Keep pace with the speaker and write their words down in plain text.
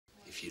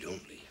if you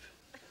don't leave,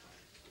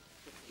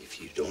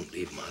 if you don't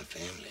leave my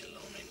family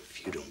alone, and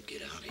if you don't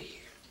get out of here,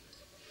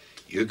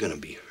 you're gonna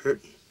be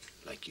hurting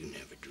like you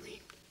never dreamed.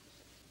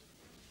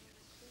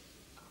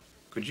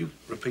 Could you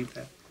repeat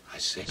that? I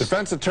say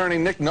Defense attorney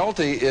Nick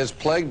Nolte is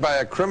plagued by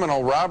a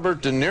criminal,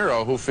 Robert De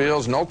Niro, who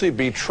feels Nolte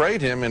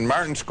betrayed him in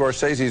Martin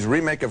Scorsese's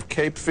remake of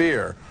Cape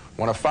Fear.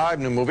 One of 5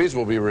 new movies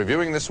we'll be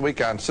reviewing this week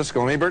on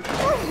Siskel Ebert.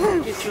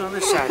 Get you on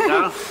this side,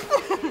 Donald.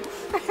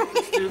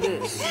 Let's do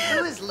this.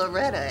 Who is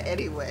Loretta,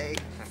 anyway?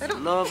 The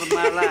love of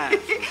my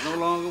life is no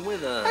longer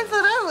with us. I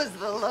thought I was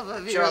the love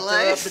of your Chopped her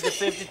up life. at the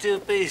 52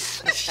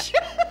 piece.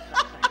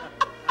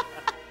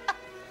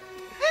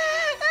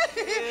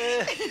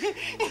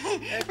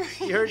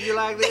 You heard you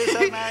like this,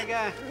 huh, my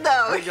guy?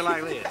 No. Heard you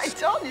like this? I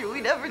told you,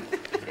 we never did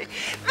it.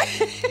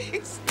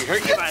 You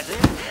heard you like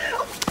this?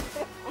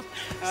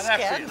 How's that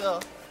feel?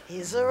 Scandal.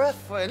 He's a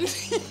rough one.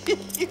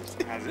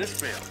 How's this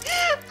feel?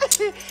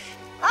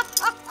 Oh,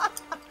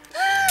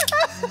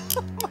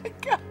 my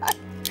God.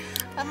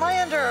 Am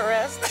I under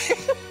arrest?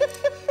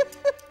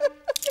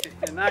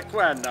 You're not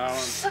quite, darling.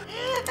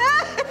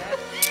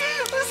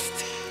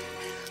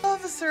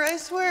 Officer, I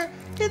swear,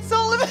 it's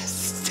all a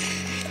mistake.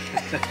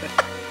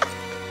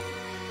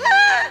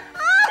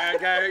 That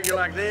guy heard you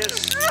like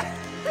this?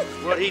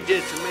 What he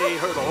did to me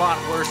hurt a lot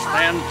worse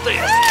than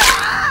this.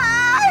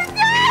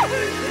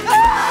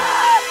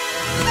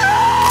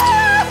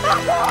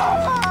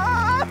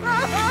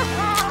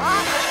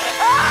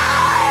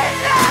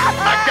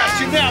 I got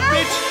you now,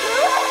 bitch!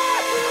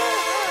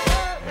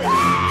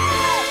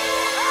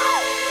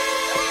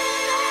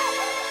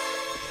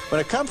 When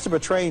it comes to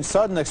portraying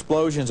sudden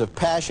explosions of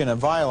passion and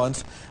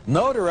violence,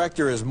 no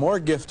director is more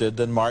gifted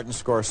than Martin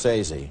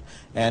Scorsese.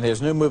 And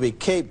his new movie,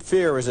 Cape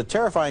Fear, is a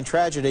terrifying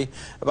tragedy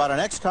about an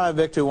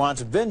ex-convict who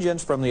wants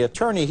vengeance from the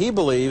attorney he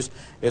believes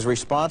is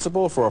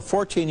responsible for a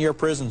 14-year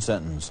prison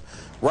sentence.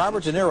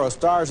 Robert De Niro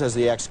stars as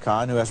the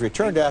ex-con who has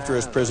returned after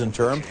his prison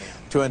term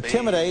to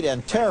intimidate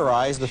and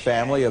terrorize the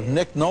family of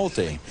Nick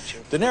Nolte.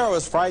 De Niro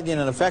is frightening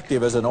and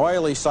effective as an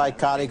oily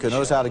psychotic who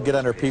knows how to get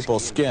under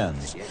people's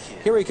skins.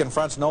 Here he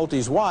confronts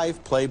Nolte's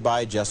wife, played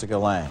by Jessica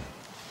Lange.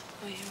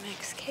 Well, your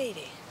Max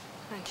Katie,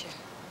 aren't you?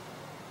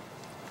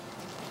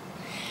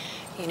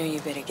 You know you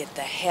better get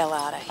the hell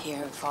out of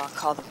here before I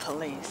call the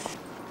police.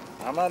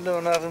 I'm not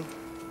doing nothing.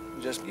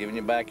 Just giving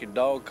you back your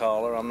dog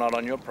collar. I'm not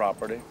on your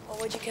property. Well,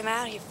 what'd you come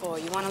out here for?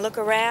 You want to look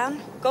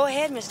around? Go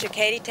ahead, Mr.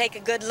 Katie. Take a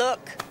good look.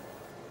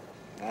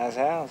 Nice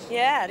house.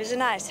 Yeah, it is a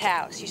nice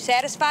house. You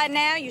satisfied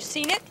now? You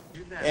seen it?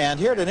 And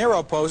here De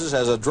Niro poses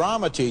as a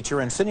drama teacher,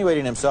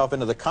 insinuating himself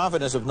into the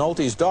confidence of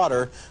Nolte's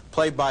daughter,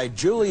 played by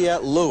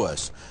Juliette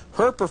Lewis.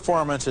 Her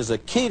performance is a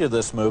key to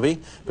this movie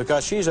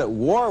because she's at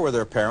war with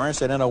her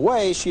parents, and in a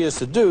way, she is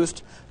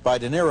seduced by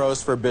De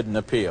Niro's forbidden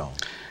appeal.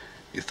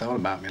 You thought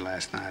about me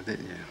last night,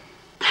 didn't you?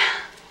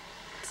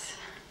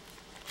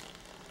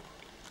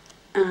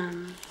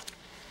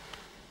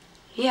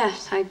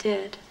 Yes, I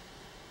did.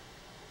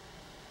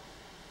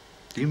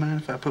 Do you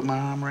mind if I put my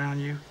arm around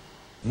you?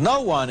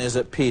 No one is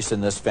at peace in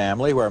this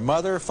family where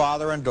mother,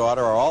 father, and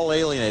daughter are all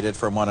alienated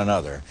from one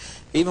another.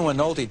 Even when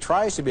Nolte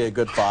tries to be a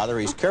good father,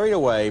 he's carried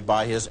away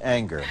by his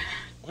anger.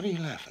 What are you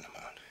laughing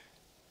about?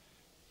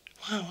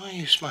 Why are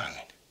you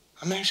smiling?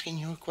 I'm asking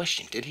you a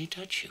question. Did he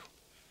touch you?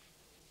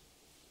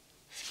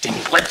 Then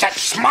wipe that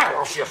smile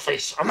off your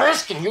face. I'm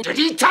asking you, did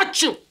he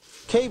touch you?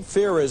 Cape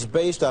Fear is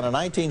based on a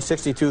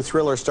 1962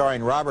 thriller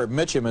starring Robert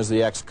Mitchum as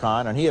the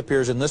ex-con, and he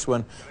appears in this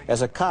one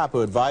as a cop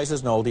who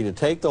advises Nolte to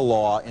take the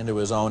law into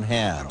his own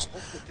hands.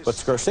 But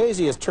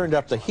Scorsese has turned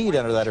up the heat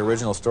under that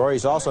original story.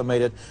 He's also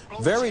made it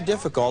very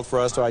difficult for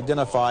us to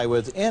identify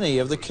with any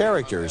of the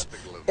characters.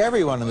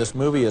 Everyone in this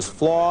movie is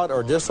flawed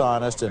or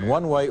dishonest in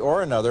one way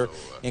or another,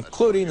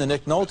 including the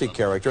Nick Nolte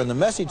character, and the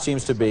message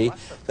seems to be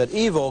that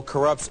evil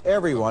corrupts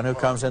everyone who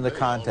comes into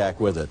contact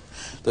with it.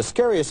 The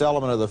scariest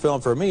element of the film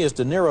for me is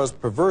De Niro's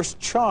perverse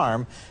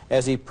charm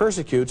as he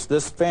persecutes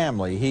this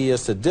family. He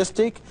is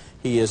sadistic,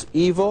 he is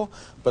evil,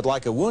 but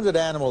like a wounded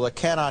animal that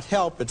cannot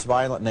help its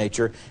violent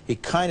nature, he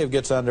kind of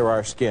gets under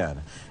our skin.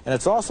 And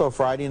it's also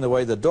frightening the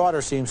way the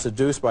daughter seems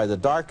seduced by the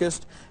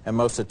darkest and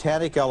most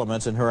satanic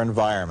elements in her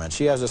environment.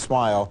 She has a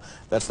smile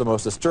that's the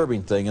most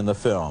disturbing thing in the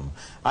film.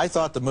 I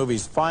thought the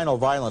movie's final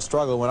violent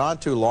struggle went on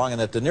too long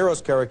and that De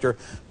Niro's character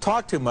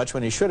talked too much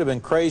when he should have been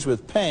crazed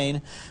with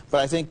pain, but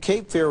I think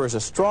Cape Fear is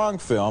a strong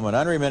film, an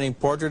unremitting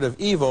portrait of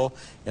evil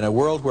in a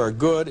world where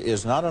good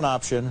is not an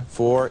option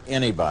for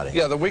anybody.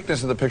 Yeah, the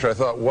weakness of the picture, I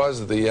thought,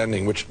 was the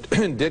ending, which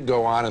did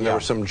go on, and there were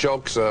some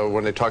jokes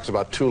when it talks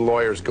about 2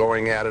 lawyers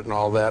going at it and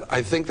all that.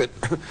 I think that,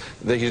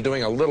 that he's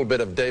doing a little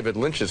bit of David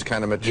Lynch's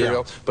kind of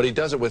material, but he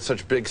does it with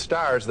such big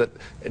stars that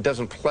it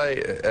doesn't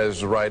play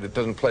as right, it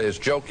doesn't play as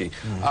jokey.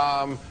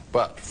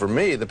 But for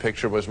me, the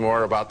picture was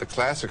more about the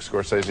classic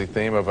Scorsese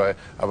theme of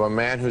a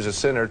man who's a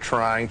sinner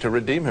trying to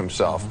redeem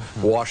himself,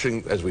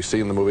 washing, as we see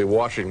in the movie,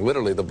 washing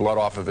literally the blood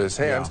off of his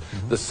hands.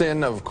 The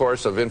sin, of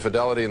course, of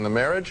infidelity in the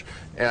marriage,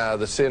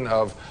 the sin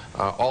of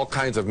all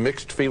kinds of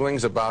mixed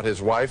feelings about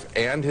his wife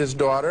and his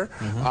daughter,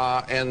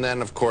 and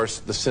then, of course,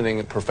 the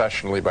sinning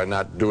professionally by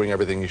not doing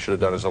everything he should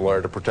have done as a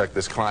lawyer to protect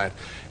this client.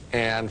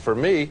 And for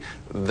me,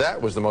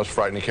 that was the most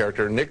frightening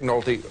character. Nick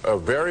Nolte, a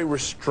very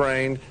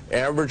restrained,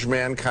 average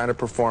man kind of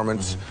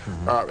performance,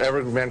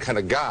 average man kind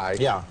of guy.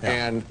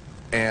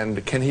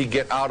 And can he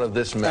get out of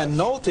this mess? And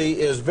Nolte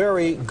is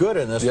very good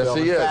in this film. Yes,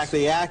 he is. In fact,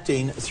 the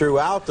acting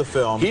throughout the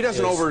film. He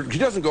doesn't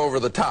go over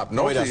the top.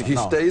 No, he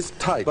stays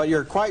tight. But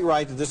you're quite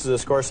right that this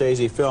is a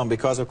Scorsese film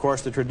because, of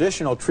course, the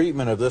traditional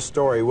treatment of this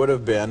story would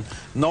have been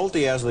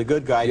Nolte as the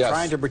good guy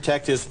trying to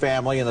protect his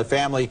family, and the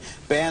family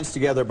bands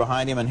together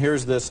behind him, and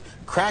here's this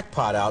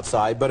crackpot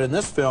outside. But in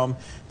this film,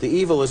 the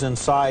evil is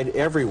inside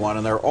everyone,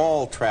 and they're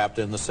all trapped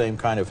in the same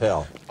kind of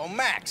hell. Oh,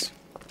 Max.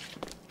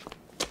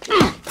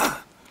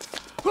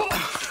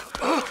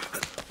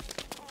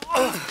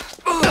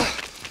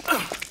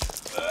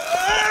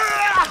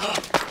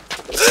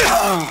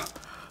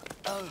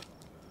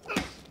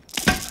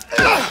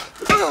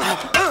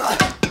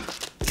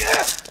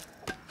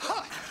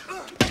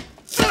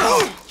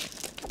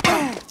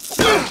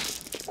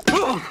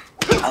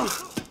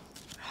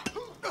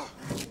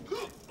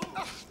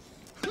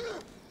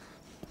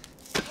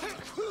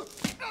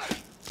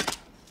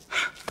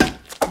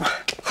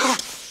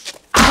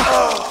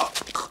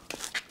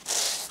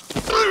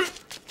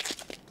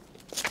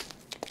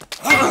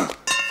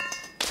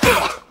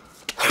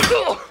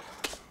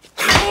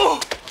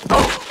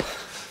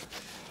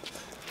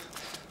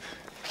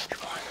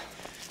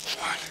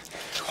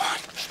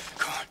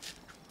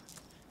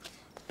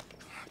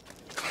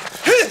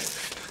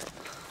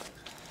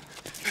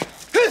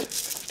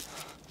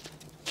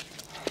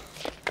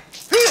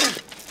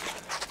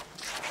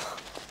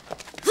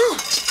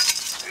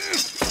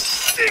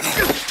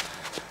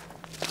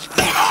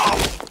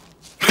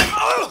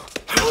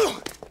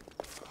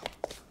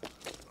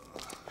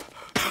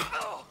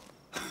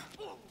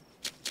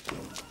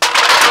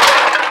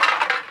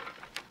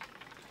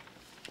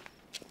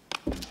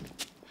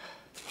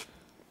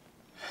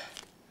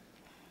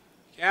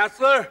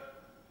 Counselor?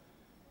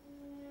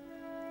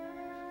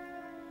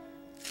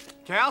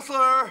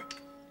 Counselor?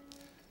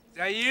 Is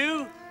that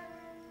you?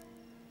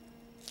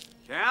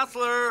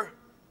 Counselor?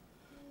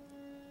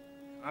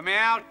 Come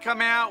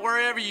out,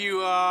 wherever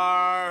you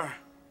are.